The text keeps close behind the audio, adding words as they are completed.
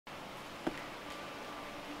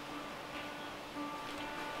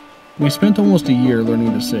We spent almost a year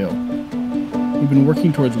learning to sail. We've been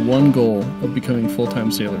working towards one goal of becoming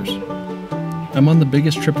full-time sailors. I'm on the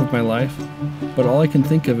biggest trip of my life, but all I can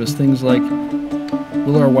think of is things like,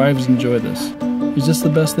 will our wives enjoy this? Is this the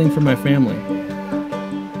best thing for my family?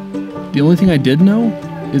 The only thing I did know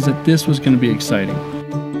is that this was going to be exciting.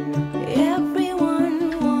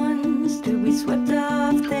 Everyone wants to be swept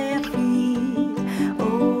off their feet,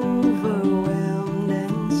 overwhelmed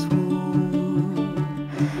and swooned.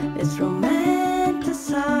 It's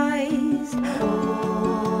romanticized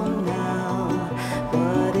for now,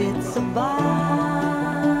 but it's a bind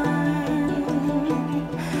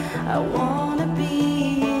I wanna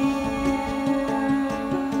be in.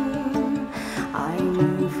 I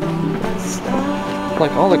knew from the start.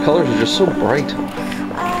 Like all the colors are just so bright.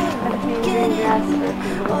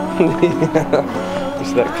 Yeah,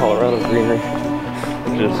 just that Colorado greenery.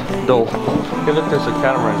 Just dull. Hey, look, there's a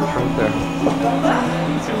catamaran just right there.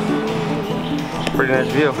 Pretty nice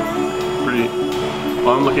view. Pretty.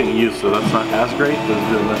 Well, I'm looking at you, so that's not as great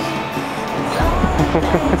as doing this.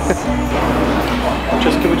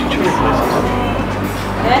 Just give it to your places.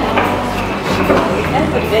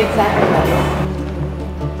 That's a big sacrifice.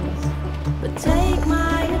 But take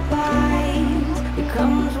my advice, it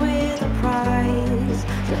comes with a price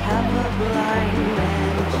to have a blind man.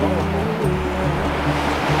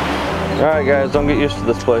 Alright guys, don't get used to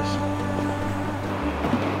this place.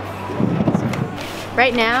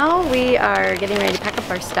 Right now we are getting ready to pack up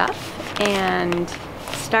our stuff and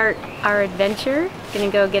start our adventure. Gonna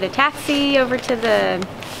go get a taxi over to the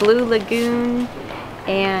Blue Lagoon,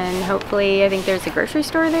 and hopefully I think there's a grocery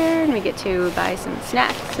store there and we get to buy some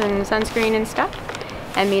snacks and sunscreen and stuff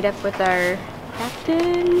and meet up with our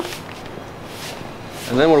captain.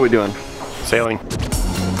 And then what are we doing? Sailing.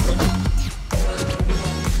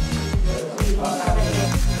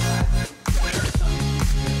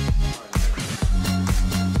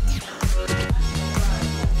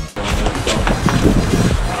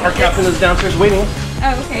 Our captain is downstairs waiting.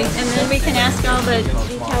 Oh, okay. And then we can ask all the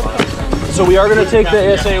detailed questions. So we are going to take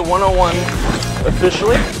the ASA 101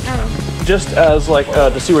 officially, just as like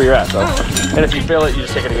to see where you're at though. And if you fail it, you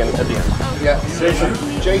just take it again at the end. Yeah, Jason,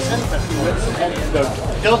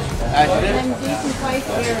 Doug, And Jason's wife,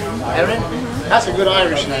 Erin. Erin. That's a good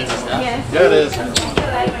Irish name, isn't it? Yes. Yeah, it is.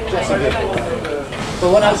 That's a good. But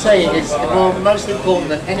what I'm saying is, the most important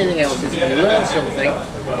than anything else is you learn something,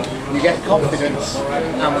 you get confidence,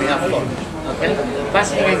 and we have fun. Okay?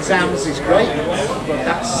 Passing exams is great, but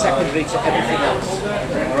that's secondary to everything else.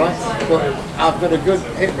 Alright? But I've got a good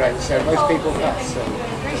hit rate, so most people pass. So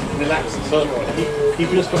relax. So he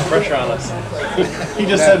just put pressure on us. He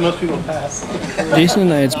just said most people pass. Jason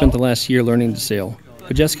and I had spent the last year learning to sail,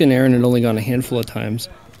 but Jessica and Aaron had only gone a handful of times.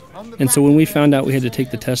 And so when we found out we had to take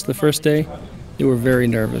the test the first day, they were very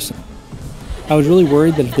nervous. I was really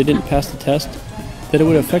worried that if they didn't pass the test, that it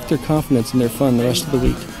would affect their confidence and their fun the rest of the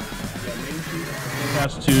week.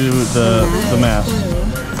 Pass to the mast.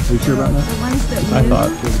 Are you sure about that? I thought.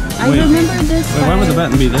 I remember this. Wait, why would the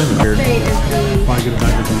batten be there? Weird. Why get it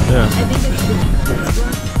back again? Yeah. I think it's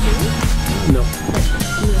No.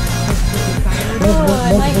 I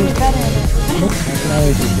like it better. I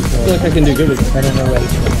feel like I can do good with it. I don't know what.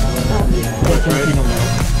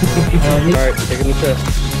 Alright, taking the test.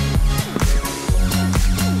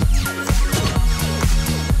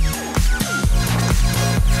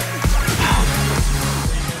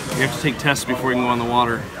 You have to take tests before you can go on the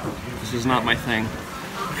water. This is not my thing.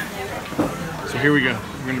 So here we go.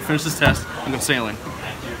 We're going to finish this test and go sailing.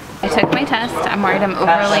 I took my test. I'm worried I'm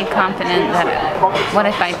overly confident that what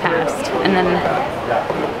if I passed? And then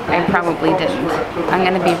I probably didn't. I'm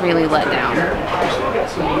going to be really let down.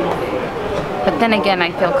 But then again,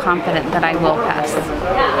 I feel confident that I will pass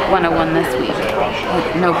 101 this week.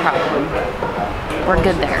 No problem. We're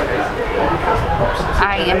good there.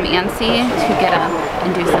 I am antsy to get up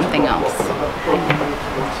and do something else.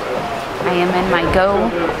 I am in my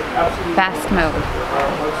go fast mode.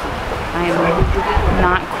 I am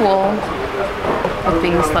not cool with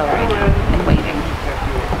being slow right now and waiting.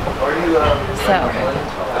 So,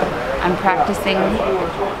 I'm practicing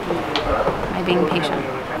my being patient.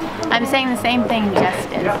 I'm saying the same thing Jess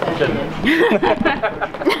did. No,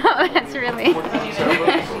 that's really...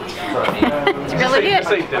 it's really good.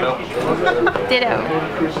 Say ditto. Ditto.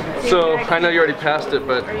 So, I know you already passed it,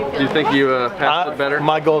 but do you think you passed it better?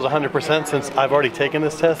 My goal is 100% since I've already taken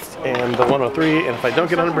this test and the 103, and if I don't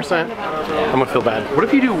get 100%, I'm gonna feel bad. What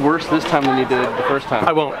if you do worse this time than you did the first time?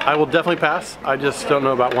 I won't. I will definitely pass. I just don't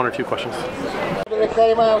know about one or two questions. they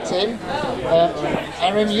came out in.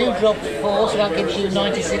 Erin, you dropped 4, so that gives you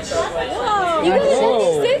 96. Whoa. You got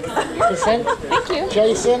 96%. Thank you.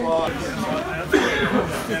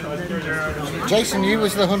 Jason, you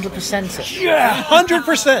was the 100%er. Yeah,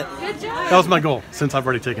 100%. That was my goal since I've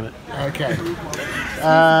already taken it. Okay.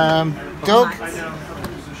 Doug?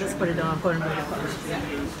 Let's put it on.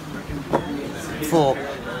 4.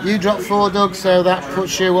 You dropped 4, Doug, so that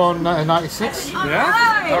puts you on 96.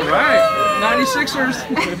 Yeah? All right.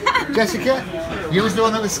 96ers. Jessica, you was the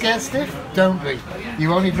one that was scared stiff? Don't be.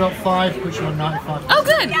 You only dropped 5, puts you on 95. Oh,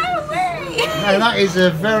 good. Now that is a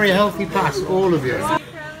very healthy pass, all of you.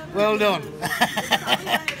 Well done.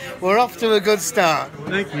 We're off to a good start.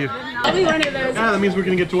 Thank you. I'll be one of those. Ah, that means we're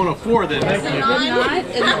going to get to 104 then. Thank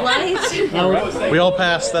you. We all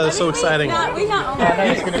passed. That is so exciting.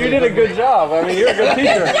 You did a good job. I mean, you're a good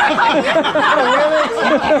teacher.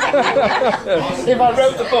 If I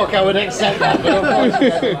wrote the book, I would accept that.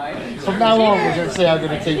 But from now on, we're going to see how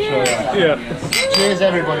good a teacher I am. Yeah. Cheers,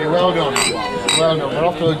 everybody. Well done. Well done. We're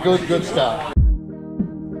off to a good start.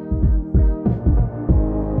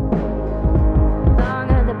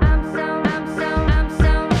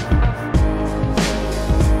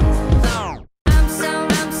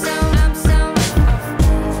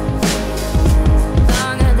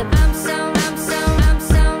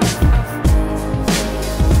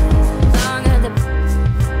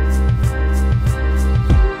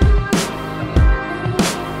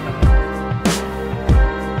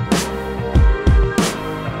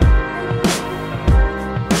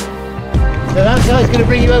 So that guy's going to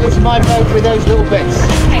bring you over to my boat with those little bits.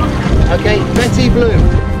 Okay. Okay, Betty Blue.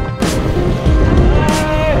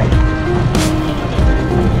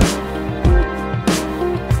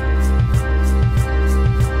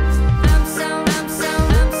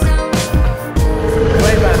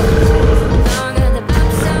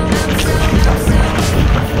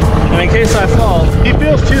 And in case I fall, he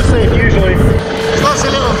feels too safe usually. There's lots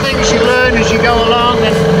of little things you learn as you go along,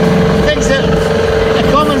 and things that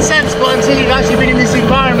are common sense, but until you've actually been in this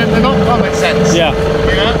environment, they're not common sense. Yeah.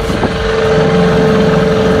 You know?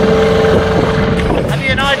 Have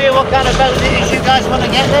you an idea what kind of boat it is you guys want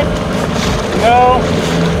to get then? No.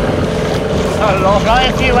 Not at all.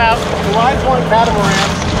 Try a few out. The lines want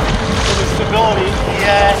catamarans for the stability.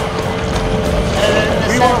 Yeah.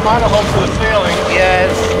 We want monohulls for the sailing.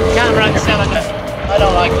 Yes. Catamaran sailing. I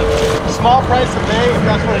don't like them. Small price to pay if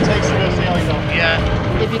that's what it takes to go sailing though. Yeah.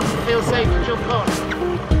 If you feel safe, jump on.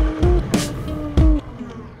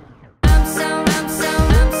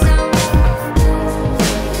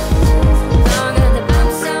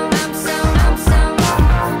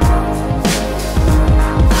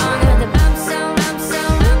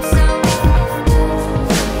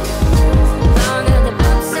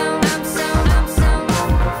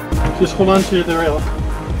 Just hold on to the rail.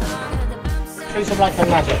 Treat them like a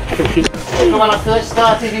magic. When I first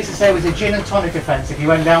started, I used to say it was a gin and tonic offence. If you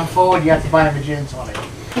went down forward, you had to buy them a gin and tonic.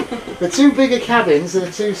 The 2 bigger cabins are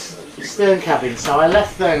the 2 stern cabins, so I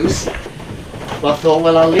left those. Well, I thought,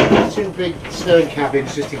 well, I'll leave the 2 big stern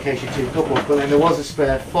cabins just in case you're too coupled, but then there was a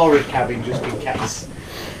spare forward cabin just in case.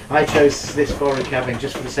 I chose this forward cabin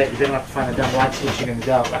just for the sake of didn't have to find a damn light switching in the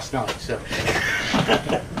dark last night, so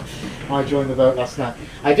I joined the boat last night.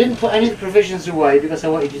 I didn't put any of the provisions away because I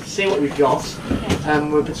wanted you to see what we've got,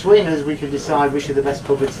 and we're between us we can decide which are the best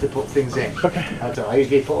cupboards to put things in. Okay. I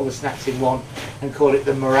usually put all the snacks in one and call it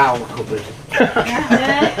the morale cupboard.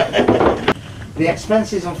 The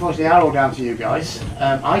expenses unfortunately are all down to you guys.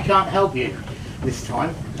 I can't help you this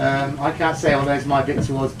time. I can't say, oh, there's my bit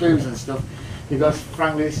towards booze and stuff, because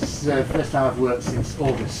frankly this is the first time I've worked since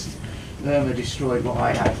August. Irma destroyed what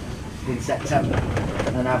I had in September,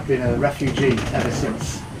 and I've been a refugee ever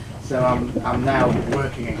since. So I'm now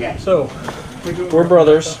working again. So, we're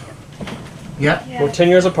brothers. Yeah. We're 10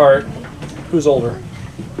 years apart. Who's older?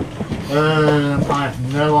 I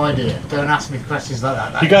have no idea. Don't ask me questions like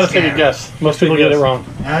that. You got to take a guess. Most people get it wrong.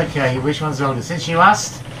 Okay, which one's older? Since you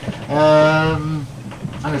asked, I'm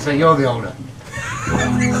going to say you're the older.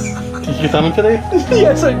 Did you thumb him today?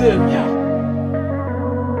 Yes, I did. Yeah.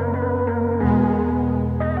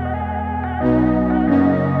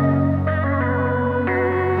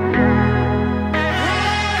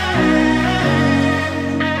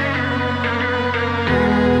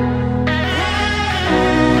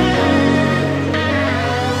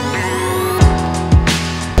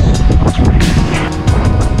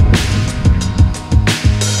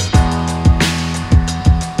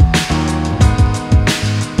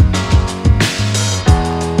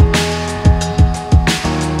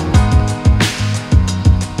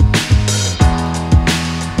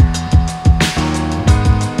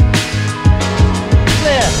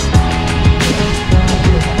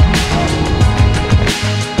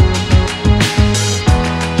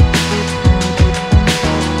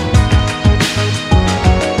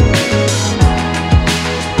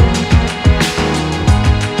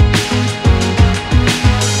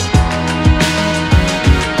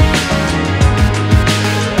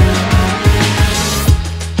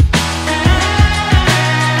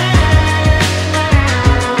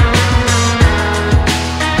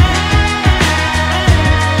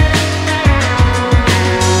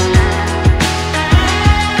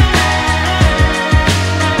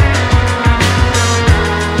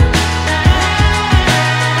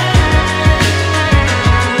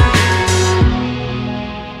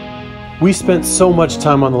 We spent so much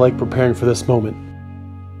time on the lake preparing for this moment.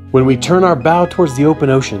 When we turn our bow towards the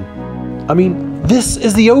open ocean, I mean, this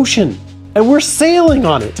is the ocean, and we're sailing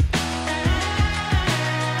on it.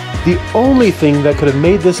 The only thing that could have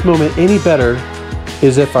made this moment any better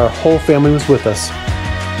is if our whole family was with us.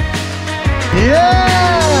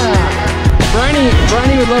 Yeah!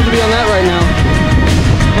 Bryony would love to be on that right now.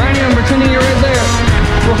 Bryony, I'm pretending you're right there.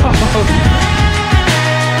 Whoa.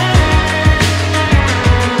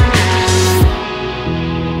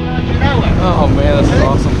 Oh man, that's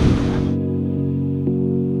awesome.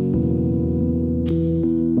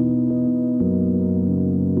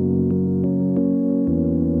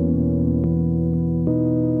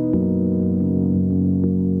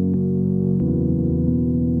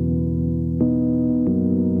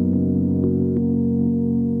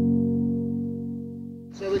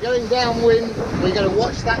 So we're going downwind, we're going to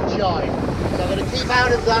watch that jibe. So I'm going to keep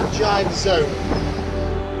out of that jibe zone.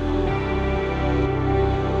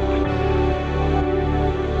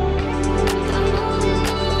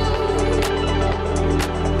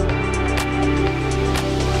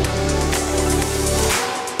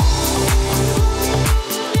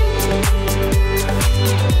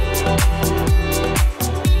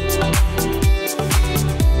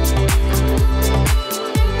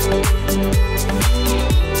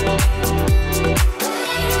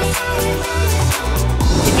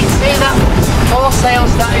 Sail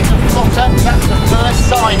starting to flutter, that's the first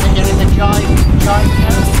sign that you're in the jibe zone.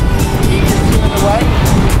 You just turn away.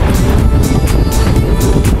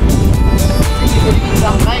 You can use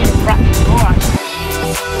that main practice more actually.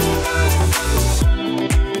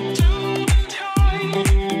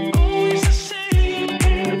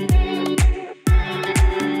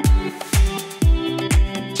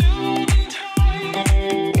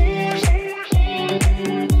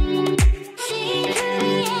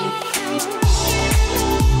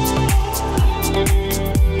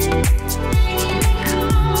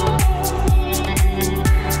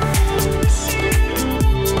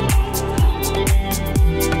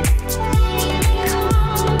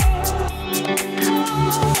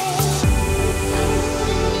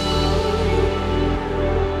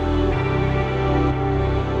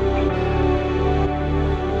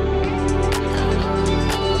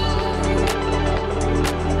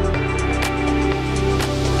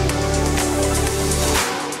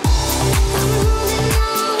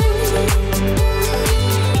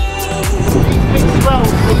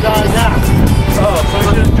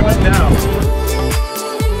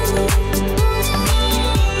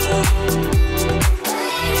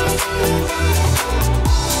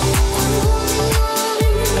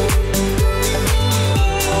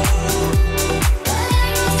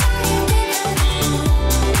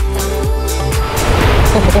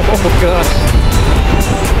 Oh gosh.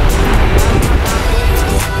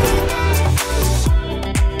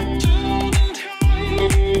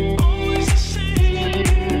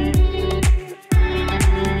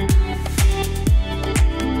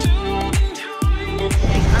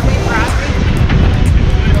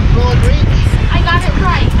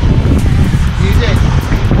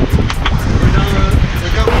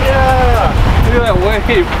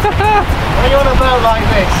 Wave. When you're on a boat like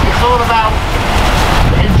this, it's all about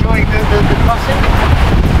enjoying the crossing,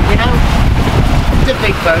 you know. It's a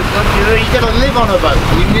big boat, you've got to live on a boat.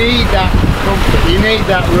 You need that comfort, you need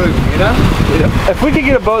that room, you know. Yeah. If we could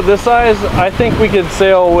get a boat this size, I think we could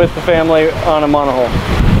sail with the family on a monohull.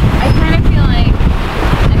 I kind of feel like,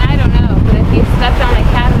 and I don't know, but if you stepped on a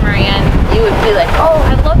catamaran, you would be like, oh,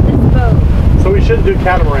 I love this boat. So we shouldn't do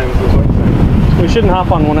catamarans, is what you're saying. We shouldn't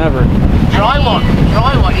hop on one ever. Try one,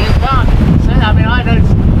 you can't. I mean, I know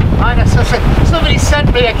somebody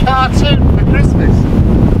sent me a cartoon for Christmas,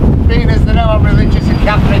 being as they know I'm religious and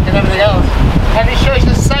Catholic and everything else, and it shows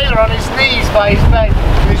a sailor on his knees by his bed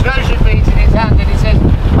with his rosary beads in his hand, and he says,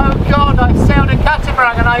 oh God, I sailed a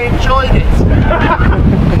catamaran and I enjoyed it.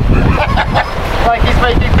 Like he's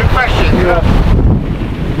making confession. Yeah.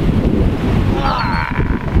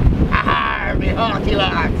 Me hearty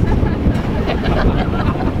lads.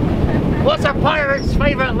 What's a pirate's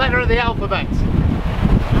favourite letter of the alphabet?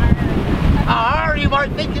 R. You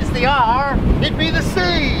might think it's the R. It'd be the C.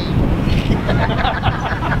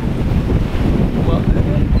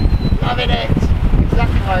 Loving it.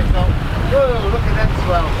 Exactly how I felt. Whoa, look at that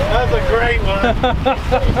swell. That's a great one.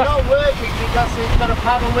 It's not working because it's got a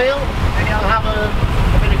paddle wheel and you'll have a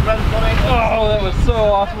bit of growth on it. Oh, that was so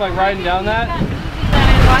awesome, like riding down that.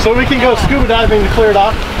 So we can go scuba diving to clear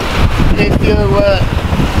dock? If you know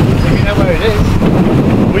where it is.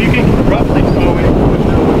 Well, you can roughly go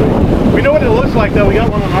in. We know what it looks like though, we got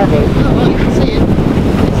one on our boat. Oh, well, you can see it.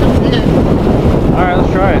 It's up here. Alright, let's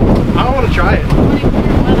Let's try it. I don't want to try it.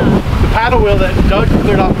 The paddle wheel that Doug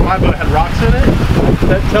cleared off of my boat had rocks in it.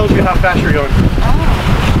 That tells you how fast you're going.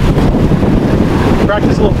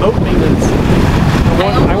 Practice a little boat maintenance.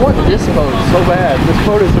 I want this boat so bad. This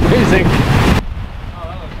boat is amazing.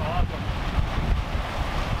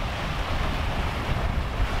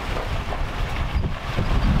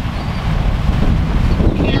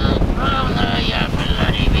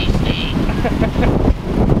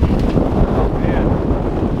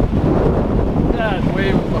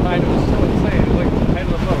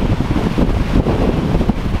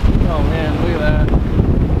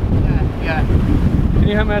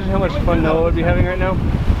 Imagine how much fun Noah would be having right now.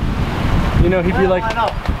 You know, he'd be like,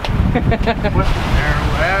 farewell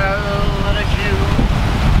adieu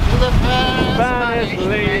to the first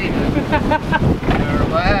lady.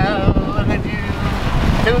 Farewell adieu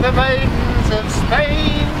to the maidens of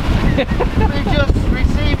Spain. We just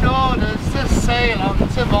received orders to sail on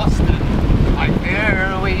to Boston. I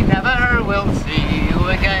fear we never will see you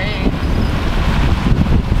again.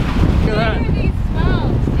 Look at that.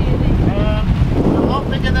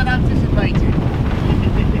 Bigger than anticipated.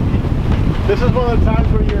 This is one of the times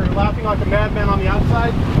where you're laughing like a madman on the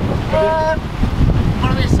outside?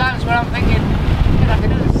 One of these times where I'm thinking, I could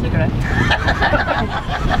do with a cigarette.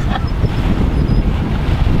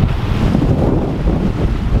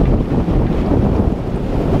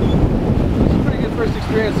 This is a pretty good first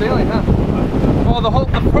experience sailing, huh? Oh,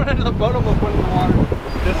 the front end of the boat almost went in the water. Do you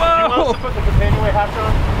want us to put the companionway hatch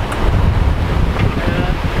on?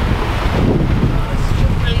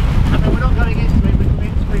 We're not going into it, we're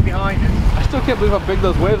going behind us. I still can't believe how big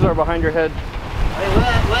those waves are behind your head.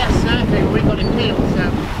 We're surfing when we got a keel, so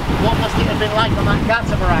what must it have been like on that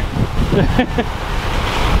catamaran?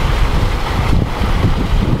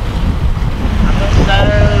 I'm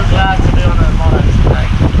so glad to be on a mono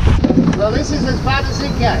today. Well, this is as bad as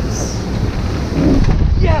it gets.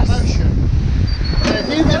 Yes! Motion. If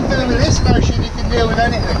you can deal with this motion, you can deal with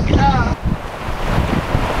anything.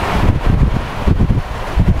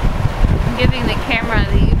 Giving the camera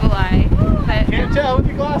the evil eye, but Can't tell with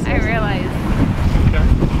your glasses. I realize.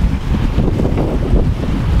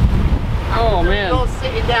 Oh man. All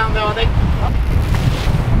sitting down there, I think.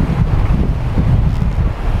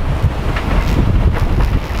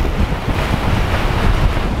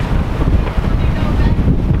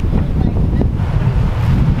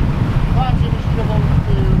 Quite too much trouble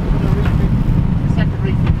to the reefing, the second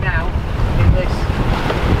reefing now in this.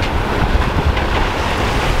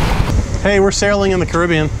 Hey, we're sailing in the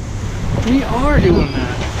Caribbean. We are doing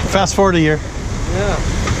that. Fast forward a year. Yeah.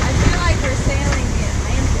 I feel like we're sailing the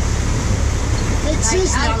Atlantic. It's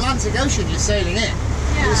the Atlantic Ocean you're sailing in.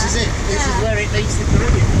 Yeah. This is it. This is where it meets the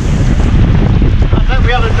Caribbean. I bet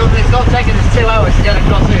we haven't done this. It's not taken us 2 hours to get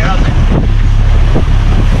across here, has it?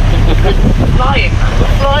 Flying.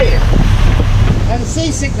 Flying. And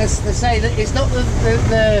seasickness, they say that it's not the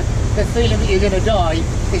feeling that you're going to die,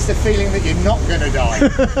 it's the feeling that you're not going to die.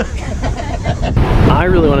 I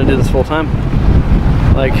really want to do this full time.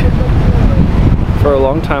 Like, for a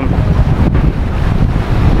long time.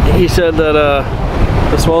 He said that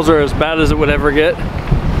the swells are as bad as it would ever get.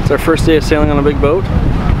 It's our first day of sailing on a big boat.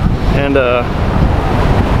 And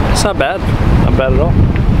it's not bad. Not bad at all.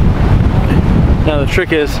 Now the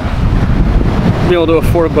trick is being able to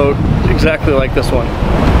afford a boat exactly like this one.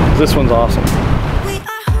 This one's awesome. We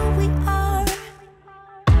are who we are.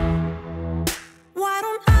 Why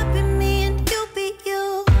don't I be me and you be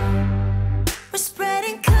you? We're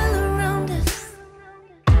spreading color around us.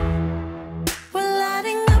 We're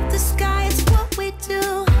lighting up the sky, it's what we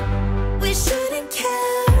do. We shouldn't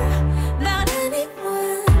care about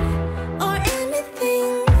anyone or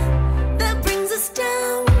anything that brings us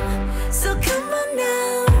down. So come on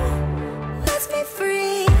now, let's be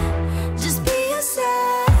free. Just be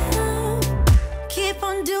yourself. Keep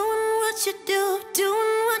on doing what you do,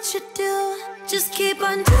 doing what you do. Just keep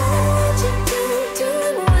on doing what you do,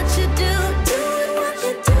 doing what you do, doing what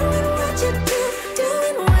you do, what you do,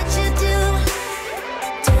 doing what you do.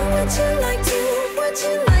 Do what you like, do what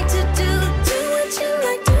you like to do, do what you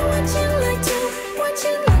like, do what you like to, what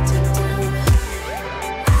you like to do.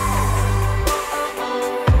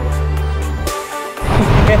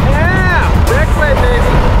 Yeah! Bequia,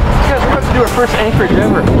 baby! Guys, we're about to do our first anchorage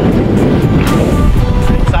ever.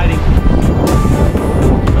 Exciting.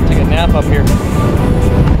 I'll take a nap up here.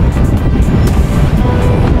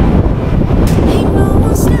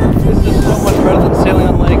 This is so much better than sailing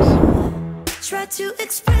on lakes. Try to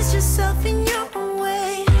express yourself in your own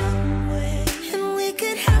way, and we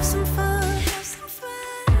could have some fun.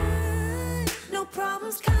 No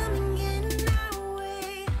problems coming in our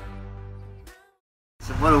way.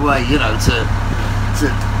 what a way, you know, to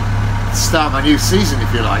start my new season, if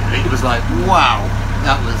you like. It was like, wow,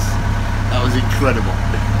 that was incredible.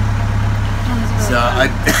 So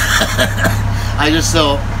I just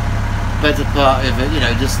thought, better part of it, you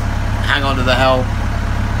know, just hang on to the helm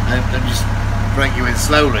and just bring you in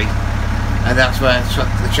slowly. And that's where I took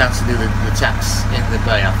the chance to do the tacks in the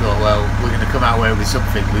bay. I thought, well, we're going to come out with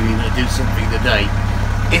something. We're going to do something today.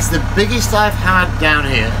 It's the biggest I've had down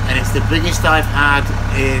here, and it's the biggest I've had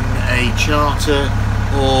in a charter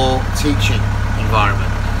or teaching environment.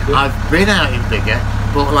 I've been out in bigger,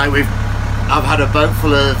 but like I've had a boat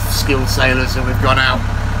full of skilled sailors, and we've gone out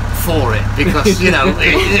for it because, you know,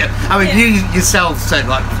 I mean, you yourself said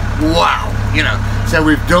like, wow, you know. So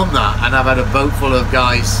we've done that, and I've had a boat full of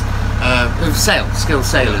guys who've sailed, skilled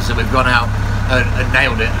sailors, and we've gone out and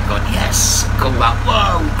nailed it and gone, yes, come back,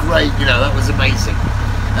 whoa, great, you know, that was amazing.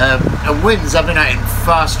 And winds, I've been out in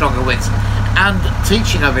far stronger winds, and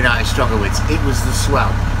teaching I've been out in stronger winds. It was the swell,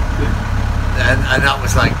 and that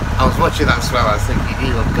was like, I was watching that swell, I was thinking,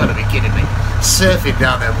 you have got to be kidding me. Surfing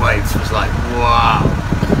down them waves was like, wow.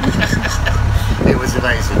 It was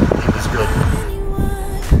amazing, it was good.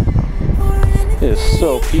 It is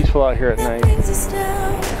so peaceful out here at night.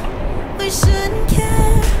 We shouldn't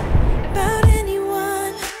care about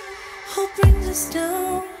anyone who brings us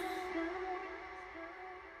down.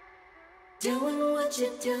 Doing what you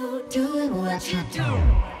do, doing what you do.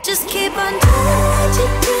 Just keep on doing what you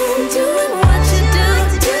do, doing what